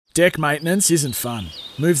Deck maintenance isn't fun.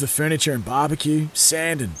 Move the furniture and barbecue,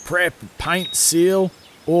 sand and prep, paint, seal,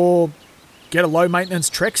 or get a low-maintenance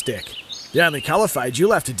Trex deck. The only colour fade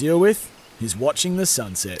you'll have to deal with is watching the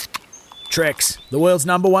sunset. Trex, the world's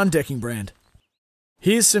 #1 decking brand.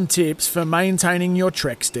 Here's some tips for maintaining your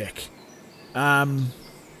Trex deck.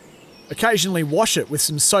 Occasionally wash it with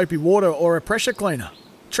some soapy water or a pressure cleaner.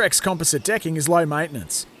 Trex composite decking is low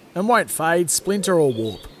maintenance and won't fade, splinter or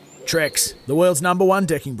warp. Trex, the world's #1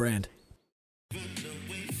 decking brand.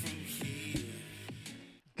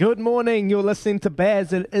 Good morning, you're listening to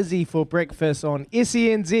Baz and Izzy for breakfast on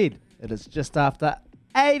SENZ. It is just after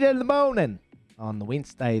 8 in the morning on the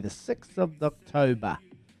Wednesday, the 6th of October.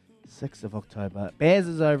 6th of October. Baz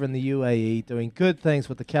is over in the UAE doing good things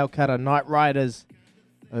with the Calcutta Knight Riders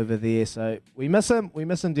over there. So we miss him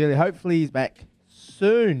dearly. Hopefully he's back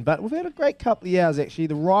soon. But we've had a great couple of years actually.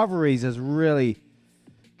 The rivalries has really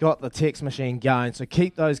got the text machine going. So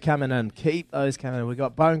keep those coming in. We've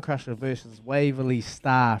got Bone Crusher versus Waverley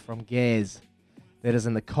Star from Gaz. That is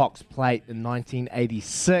in the Cox Plate in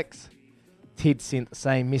 1986. Ted sent the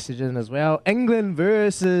same message in as well. England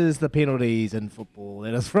versus the penalties in football.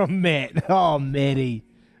 That is from Matt. Oh, Matty.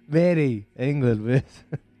 England versus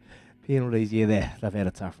penalties. Yeah, they've had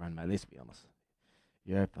a tough run, mate. Let's be honest.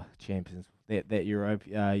 Europa champions. That Europe,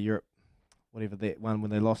 whatever that one when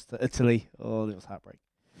they lost to Italy. Oh, that was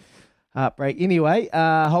heartbreak. Anyway,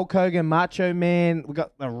 Hulk Hogan, Macho Man. We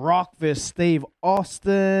got The Rock versus Steve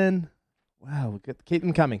Austin. Wow, we got keep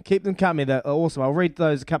them coming. They're awesome. I'll read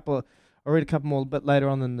a couple more a bit later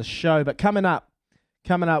on in the show. But coming up,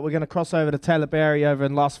 we're going to cross over to Taylor Barry over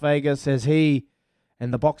in Las Vegas as he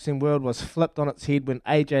and the boxing world was flipped on its head when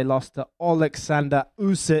AJ lost to Alexander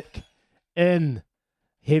Usyk in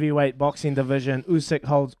heavyweight boxing division. Usyk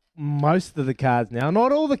holds most of the cards now.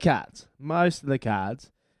 Not all the cards. Most of the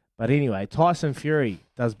cards. But anyway, Tyson Fury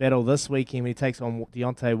does battle this weekend when he takes on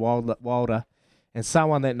Deontay Wilder. And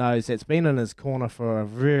someone that knows that's been in his corner for a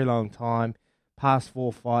very long time. Past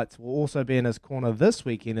 4 fights. Will also be in his corner this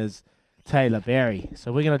weekend is Taylor Barry.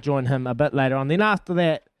 So we're going to join him a bit later on. Then after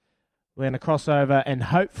that, we're going to cross over and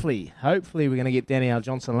hopefully we're going to get Danielle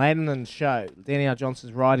Johnson later in the show. Danielle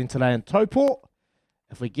Johnson's riding today in Taupō.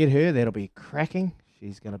 If we get her, that'll be cracking.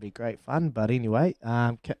 She's going to be great fun. But anyway,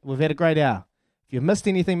 we've had a great hour. If you've missed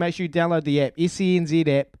anything, make sure you download the app, SENZ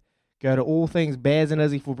app. Go to All Things Baz and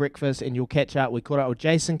Izzy for breakfast, and you'll catch up. We caught up with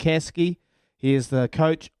Jason Kasky. He is the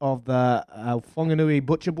coach of the Whanganui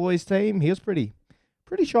Butcher Boys team. He was pretty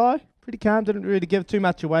shy, pretty calm, didn't really give too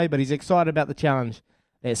much away, but he's excited about the challenge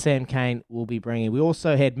that Sam Cane will be bringing. We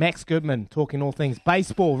also had Max Goodman talking all things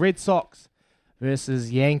baseball, Red Sox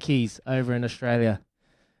versus Yankees over in Australia.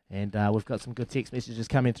 And we've got some good text messages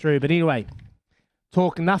coming through. But anyway,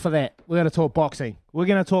 talk enough of that. We're going to talk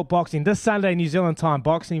boxing. This Sunday, New Zealand time,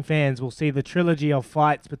 boxing fans will see the trilogy of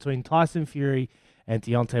fights between Tyson Fury and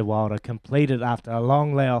Deontay Wilder completed after a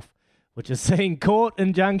long layoff, which has seen court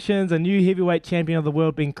injunctions, a new heavyweight champion of the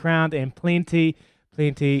world being crowned, and plenty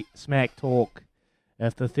smack talk.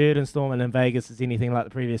 If the third installment in Vegas is anything like the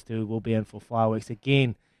previous two, we'll be in for fireworks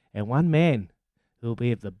again. And one man who will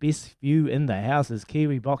be of the best view in the house is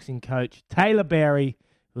Kiwi boxing coach Taylor Barry,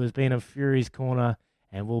 who has been in Fury's corner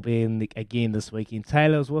and will be in again this weekend.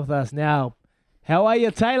 Taylor's with us now. How are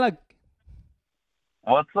you, Taylor?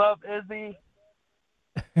 What's up, Izzy?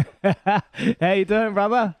 How you doing,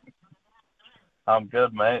 brother? I'm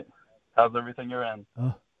good, mate. How's everything you're in?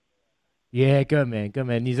 Oh. Yeah, good man.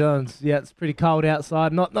 New Zealand's, it's pretty cold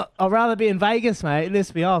outside. Not. I'd rather be in Vegas, mate.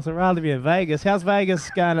 Let's be honest. I'd rather be in Vegas. How's Vegas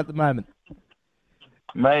going at the moment?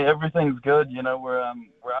 Mate, everything's good. You know, we're out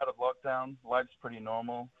of lockdown. Life's pretty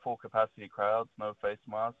normal. Full capacity crowds, no face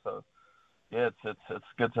masks. So, yeah, it's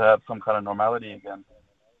good to have some kind of normality again.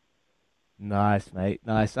 Nice, mate.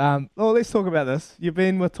 Nice. Well, let's talk about this. You've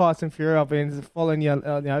been with Tyson Fury. I've been following you.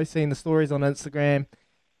 Seeing the stories on Instagram.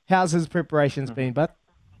 How's his preparations been, bud?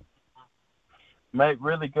 Mate,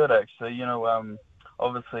 really good actually. You know,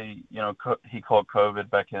 obviously, he caught COVID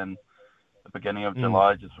back in the beginning of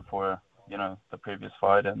July, just before the previous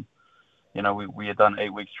fight, and we had done 8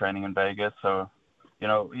 weeks training in Vegas, so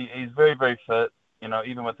he's very, very fit.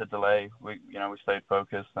 Even with the delay, we stayed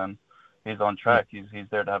focused, and he's on track. He's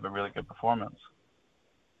there to have a really good performance.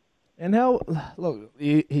 And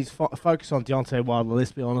he's focused on Deontay Wilder.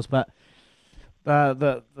 Let's be honest, but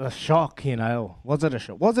the shock, was it a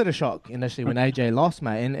shock? Was it a shock initially when AJ lost,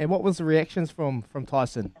 mate? And what was the reactions from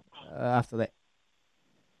Tyson after that?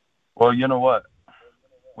 Well, you know what?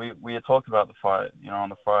 We had talked about the fight, on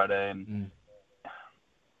the Friday, and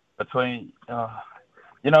between,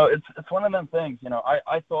 it's one of them things.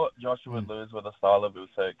 I thought Joshua would lose with a style of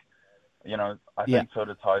Usyk, I think so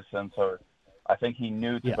did Tyson. So I think he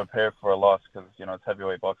knew to prepare for a loss because, it's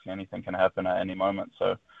heavyweight boxing. Anything can happen at any moment.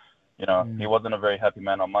 So, he wasn't a very happy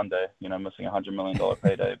man on Monday, missing $100 million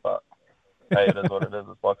payday. But, hey, it is what it is.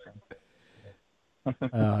 It's boxing.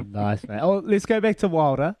 Oh, nice, mate. Oh, let's go back to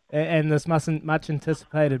Wilder and this much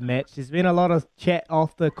anticipated match. There's been a lot of chat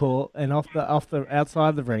off the court and off the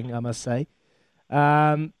outside the ring, I must say.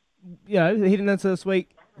 Heading into this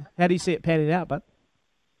week, how do you see it panning out, bud?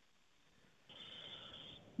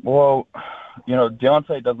 Well,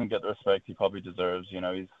 Deontay doesn't get the respect he probably deserves.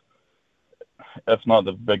 He's, if not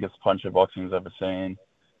the biggest puncher boxing's ever seen.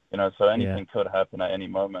 So anything could happen at any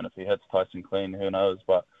moment. If he hits Tyson clean, who knows?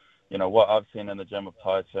 But, what I've seen in the gym of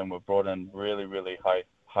Tyson, we've brought in really, really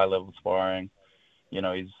high level sparring.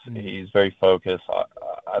 He's very focused.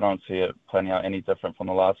 I don't see it playing out any different from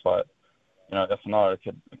the last fight. If not,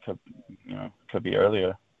 it could be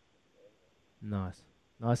earlier. Nice.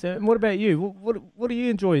 And what about you? What do you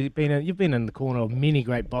enjoy? You've been in the corner of many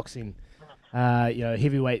great boxing,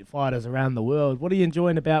 heavyweight fighters around the world. What are you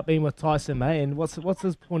enjoying about being with Tyson, mate? And what's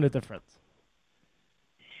his point of difference?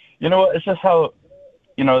 It's just how,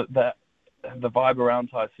 the vibe around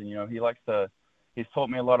Tyson. He's taught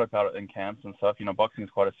me a lot about it in camps and stuff. Boxing is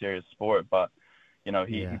quite a serious sport, but he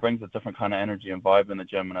brings a different kind of energy and vibe in the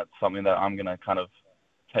gym, and it's something that I'm gonna kind of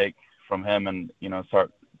take from him and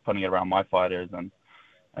start putting it around my fighters and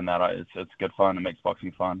that it's good fun. It makes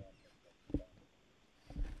boxing fun.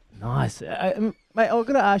 Nice, mate. I'm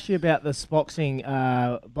gonna ask you about this boxing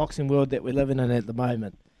world that we're living in at the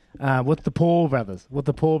moment. With the Paul brothers,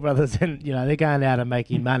 and they're going out and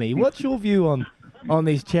making money. What's your view on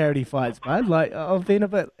these charity fights, bud? Like, I've been a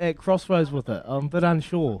bit at crossroads with it. I'm a bit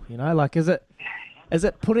unsure. Is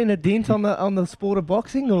it putting a dent on the sport of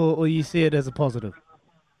boxing, or you see it as a positive?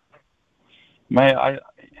 Mate,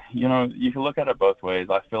 you can look at it both ways.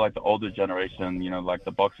 I feel like the older generation, like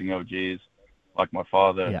the boxing OGs, like my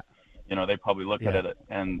father, they probably look at it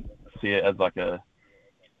and see it as like a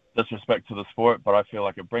disrespect to the sport, but I feel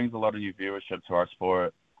like it brings a lot of new viewership to our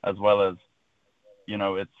sport, as well as,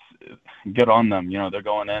 it's good on them. They're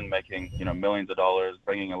going in making, millions of dollars,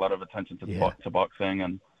 bringing a lot of attention to boxing,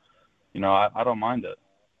 and, I don't mind it.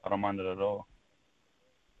 I don't mind it at all.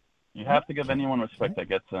 You have to give anyone respect that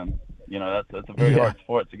gets in. That's a very hard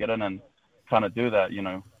sport to get in and kind of do that.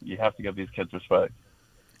 You have to give these kids respect.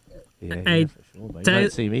 Yeah, for sure, but you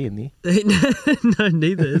don't see me in there. No,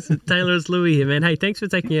 neither. Taylor, it's Louis here, man. Hey, thanks for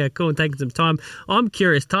taking a call and taking some time. I'm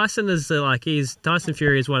curious. Tyson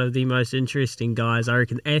Fury is one of the most interesting guys, I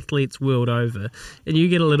reckon, athletes world over. And you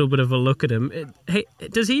get a little bit of a look at him. Hey,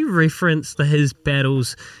 does he reference his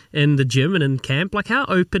battles in the gym and in camp? Like, how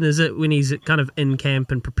open is it when he's kind of in camp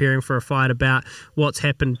and preparing for a fight about what's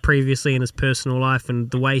happened previously in his personal life and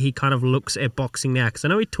the way he kind of looks at boxing now? Because I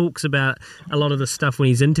know he talks about a lot of the stuff when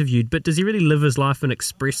he's interviewed, but does he really live his life and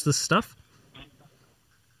express this stuff?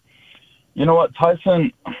 You know what,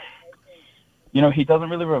 Tyson, he doesn't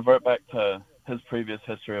really revert back to his previous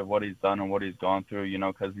history of what he's done and what he's gone through,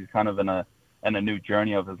 because he's kind of in a new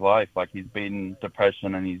journey of his life. Like, he's beaten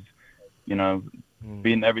depression and he's,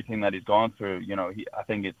 beaten everything that he's gone through. I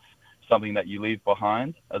think it's something that you leave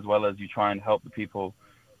behind, as well as you try and help the people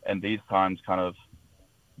in these times kind of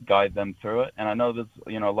guide them through it. And I know there's,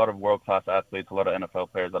 a lot of world-class athletes, a lot of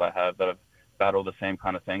NFL players that I have that have battled the same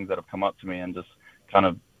kind of things, that have come up to me and just kind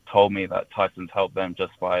of told me that Tyson's helped them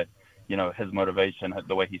just by, his motivation,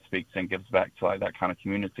 the way he speaks and gives back to that kind of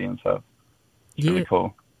community and stuff. It's really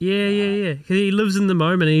cool. Yeah. He lives in the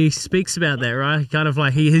moment and he speaks about that, right? Kind of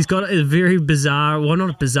like he's got a very bizarre, well,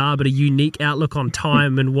 not bizarre, but a unique outlook on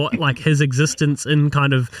time and what, like, his existence in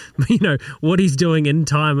kind of, what he's doing in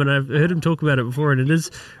time. And I've heard him talk about it before, and it is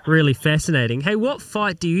really fascinating. Hey, what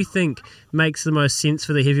fight do you think makes the most sense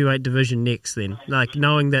for the heavyweight division next then? Like,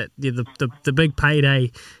 knowing that the big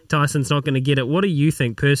payday, Tyson's not going to get it. What do you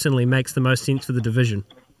think personally makes the most sense for the division?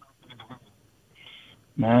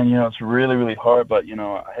 Man, it's really, really hard, but,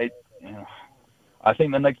 I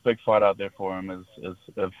think the next big fight out there for him is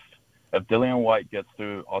if Dillian Whyte gets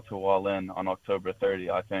through Otto Wallin on October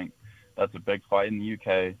 30, I think that's a big fight in the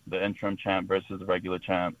UK, the interim champ versus the regular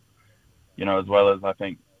champ, as well as I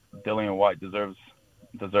think Dillian Whyte deserves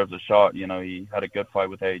a shot. He had a good fight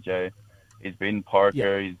with AJ. He's beaten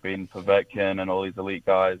Parker, he's beaten Povetkin and all these elite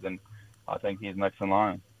guys, and I think he's next in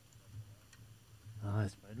line.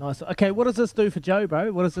 Nice, bro. Nice. Okay, what does this do for Joe,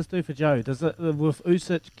 bro? What does this do for Joe? Does it, with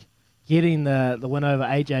Usyk getting the win over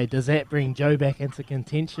AJ, does that bring Joe back into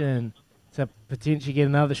contention to potentially get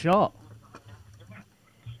another shot?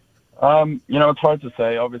 It's hard to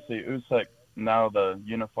say. Obviously, Usyk, now the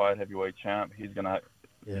unified heavyweight champ, he's gonna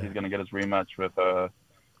get his rematch with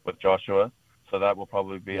with Joshua. So that will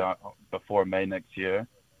probably be before May next year.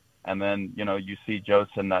 And then, you see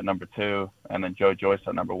Josen at number 2 and then Joe Joyce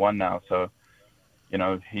at number 1 now. So,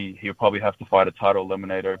 he'll probably have to fight a title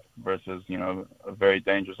eliminator versus, a very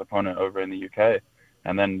dangerous opponent over in the UK.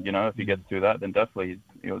 And then, if he gets through that, then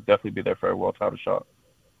he'll definitely be there for a world title shot.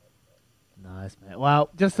 Nice, man. Well,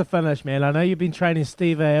 just to finish, man, I know you've been training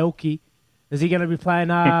Steve Aoki. Is he going to be playing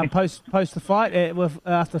post the fight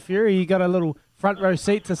after Fury? You got a little front row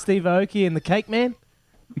seat to Steve Aoki and the Cake Man?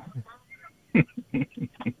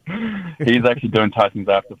 He's actually doing Tyson's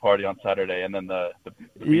after party on Saturday, and then the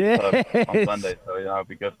beach club on Sunday. So it'll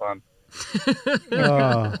be good fun.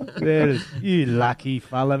 Oh, you lucky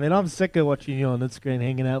fella, man. I'm sick of watching you on Instagram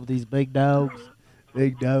hanging out with these big dogs.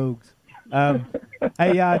 Big dogs.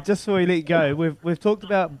 Hey, just before we let you go, we've talked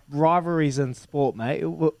about rivalries in sport, mate.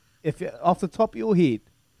 If off the top of your head,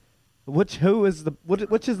 which is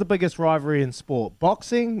the biggest rivalry in sport?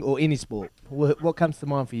 Boxing or any sport? What comes to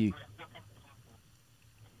mind for you?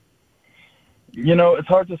 It's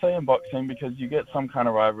hard to say in boxing because you get some kind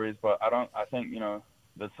of rivalries, but I think,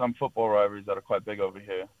 there's some football rivalries that are quite big over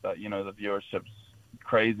here that, the viewership's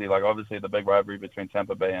crazy. Like, obviously, the big rivalry between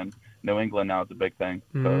Tampa Bay and New England now is a big thing.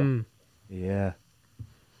 So. Yeah.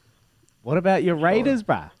 What about your Raiders,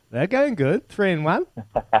 bruh? They're going good. 3-1.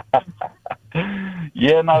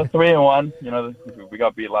 Yeah, no, 3-1. We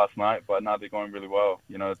got beat last night, but now they're going really well.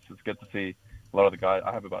 It's good to see a lot of the guys.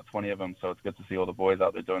 I have about 20 of them, so it's good to see all the boys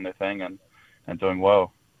out there doing their thing and doing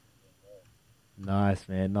well. Nice,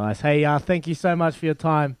 man. Nice. Hey, thank you so much for your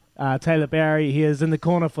time. Taylor Barry here is in the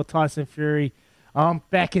corner for Tyson Fury. I'm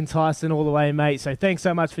back in Tyson all the way, mate. So thanks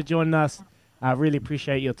so much for joining us. I really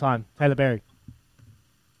appreciate your time. Taylor Barry.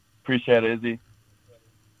 Appreciate it, Izzy.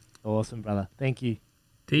 Awesome, brother. Thank you.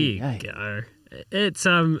 There you go. It's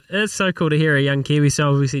so cool to hear a young Kiwi.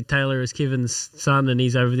 So obviously Taylor is Kevin's son, and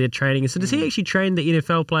he's over there training. So does he actually train the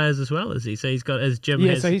NFL players as well? Is he? So he's got his gym.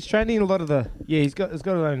 Yeah, so he's training a lot of the. Yeah, he's got his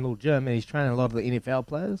own little gym, and he's training a lot of the NFL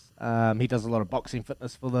players. He does a lot of boxing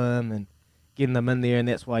fitness for them and getting them in there, and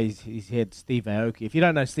that's why he's had Steve Aoki. If you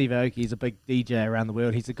don't know Steve Aoki, he's a big DJ around the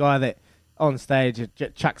world. He's a guy that on stage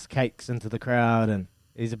chucks cakes into the crowd, and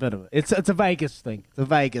he's a bit of it's a Vegas thing. It's a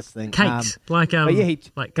Vegas thing. Cakes like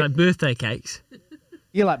birthday cakes.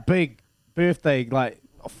 Yeah, like big birthday, like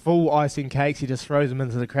full icing cakes. He just throws them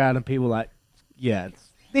into the crowd, and people are like, yeah.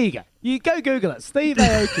 There you go. You go Google it. Steve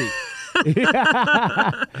Aoki.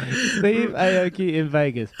 Steve Aoki in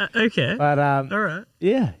Vegas. Okay. But all right.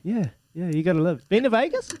 Yeah. You got to live. Been to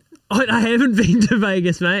Vegas? I haven't been to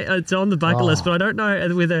Vegas, mate. It's on the bucket list, but I don't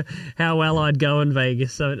know how well I'd go in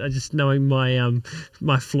Vegas. So I just knowing my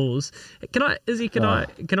flaws. Can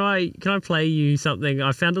I play you something?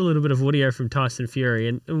 I found a little bit of audio from Tyson Fury,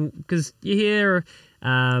 and because you hear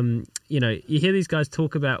these guys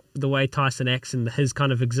talk about the way Tyson acts and his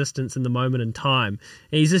kind of existence in the moment in time.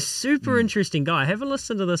 And he's a super interesting guy. Have a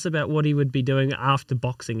listen to this about what he would be doing after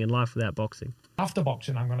boxing and life without boxing. After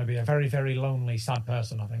boxing, I'm going to be a very, very lonely, sad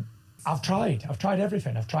person, I think. I've tried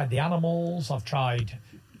everything. I've tried the animals. I've tried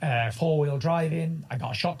four-wheel driving. I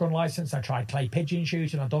got a shotgun license. I tried clay pigeon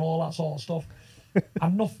shooting. I've done all that sort of stuff.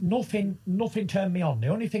 And nothing turned me on. The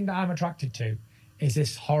only thing that I'm attracted to is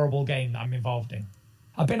this horrible game that I'm involved in.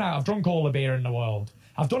 I've been out. I've drunk all the beer in the world.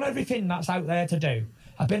 I've done everything that's out there to do.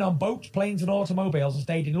 I've been on boats, planes and automobiles and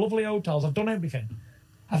stayed in lovely hotels. I've done everything.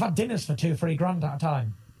 I've had dinners for $2-3 at a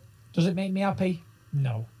time. Does it make me happy?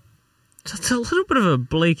 No. It's a little bit of a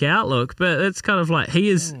bleak outlook, but it's kind of like he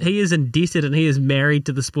is indebted and he is married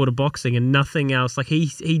to the sport of boxing and nothing else. Like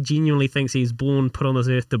he genuinely thinks he's put on this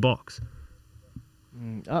earth to box.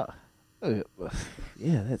 Yeah,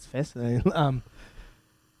 that's fascinating.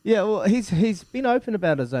 Yeah, well, he's been open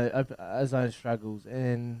about his own struggles,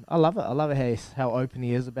 and I love it. I love it how open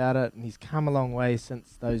he is about it, and he's come a long way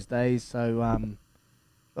since those days. So,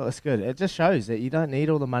 well, it's good. It just shows that you don't need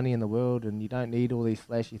all the money in the world, and you don't need all these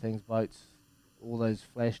flashy things, boats, all those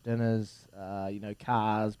flash dinners,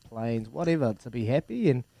 cars, planes, whatever, to be happy.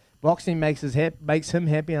 And boxing makes him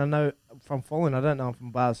happy. And I know from following, I don't know him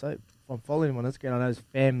from Bar Soap, from following him on Instagram, I know his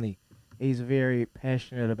family. He's very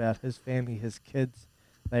passionate about his family, his kids.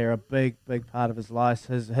 They are a big, big part of his life.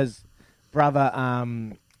 His brother, I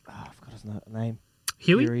forgot his name.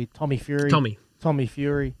 Huey? Tommy Fury. Tommy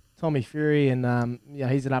Fury, and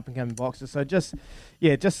he's an up-and-coming boxer. So just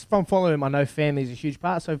from following him, I know family is a huge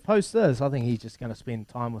part. So post this, I think he's just going to spend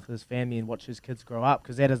time with his family and watch his kids grow up,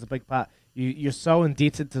 because that is a big part. You're so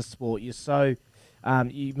indebted to sport. You're so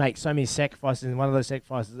you make so many sacrifices, and one of those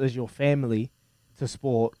sacrifices is your family to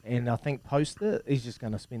sport. And I think post it, he's just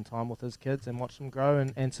going to spend time with his kids and watch them grow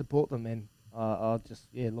and support them. And I'll just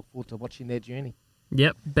look forward to watching their journey.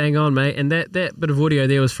 Yep, bang on, mate. And that bit of audio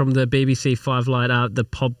there was from the BBC Five Light,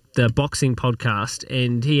 the boxing podcast,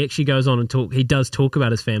 and he actually goes on and he does talk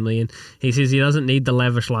about his family, and he says he doesn't need the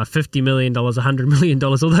lavish life, $50 million, $100 million,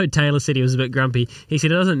 although Taylor said he was a bit grumpy. He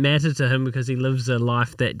said it doesn't matter to him because he lives a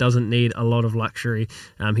life that doesn't need a lot of luxury.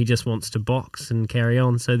 He just wants to box and carry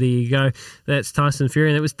on. So there you go. That's Tyson Fury,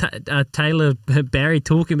 and it was Taylor Barry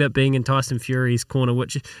talking about being in Tyson Fury's corner,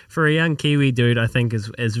 which for a young Kiwi dude I think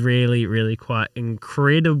is really, really quite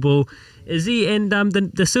incredible. Is he? And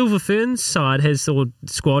the Silver Ferns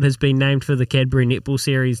squad has been named for the Cadbury Netball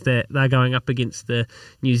Series that they're going up against the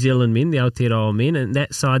New Zealand men, the Aotearoa men, and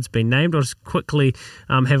that side's been named. I'll just quickly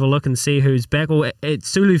have a look and see who's back.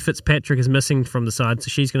 Sulu Fitzpatrick is missing from the side, so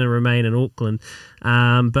she's going to remain in Auckland.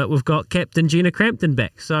 But we've got Captain Gina Crampton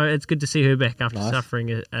back, so it's good to see her back after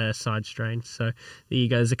suffering a side strain. So there you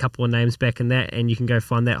go. There's a couple of names back in that, and you can go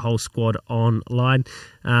find that whole squad online.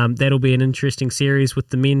 That'll be an interesting series with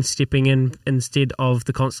the men stepping in instead of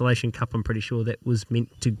the Constellation Cup. I'm pretty sure that was meant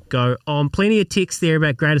to go on. Plenty of text there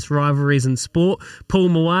about greatest rivalries in sport. Paul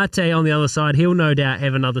Moate on the other side, he'll no doubt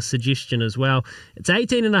have another suggestion as well. It's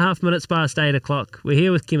 18 and a half minutes past 8 o'clock. We're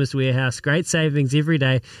here with Chemist Warehouse. Great savings every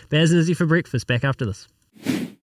day. Baz and Izzy for breakfast. Back after this.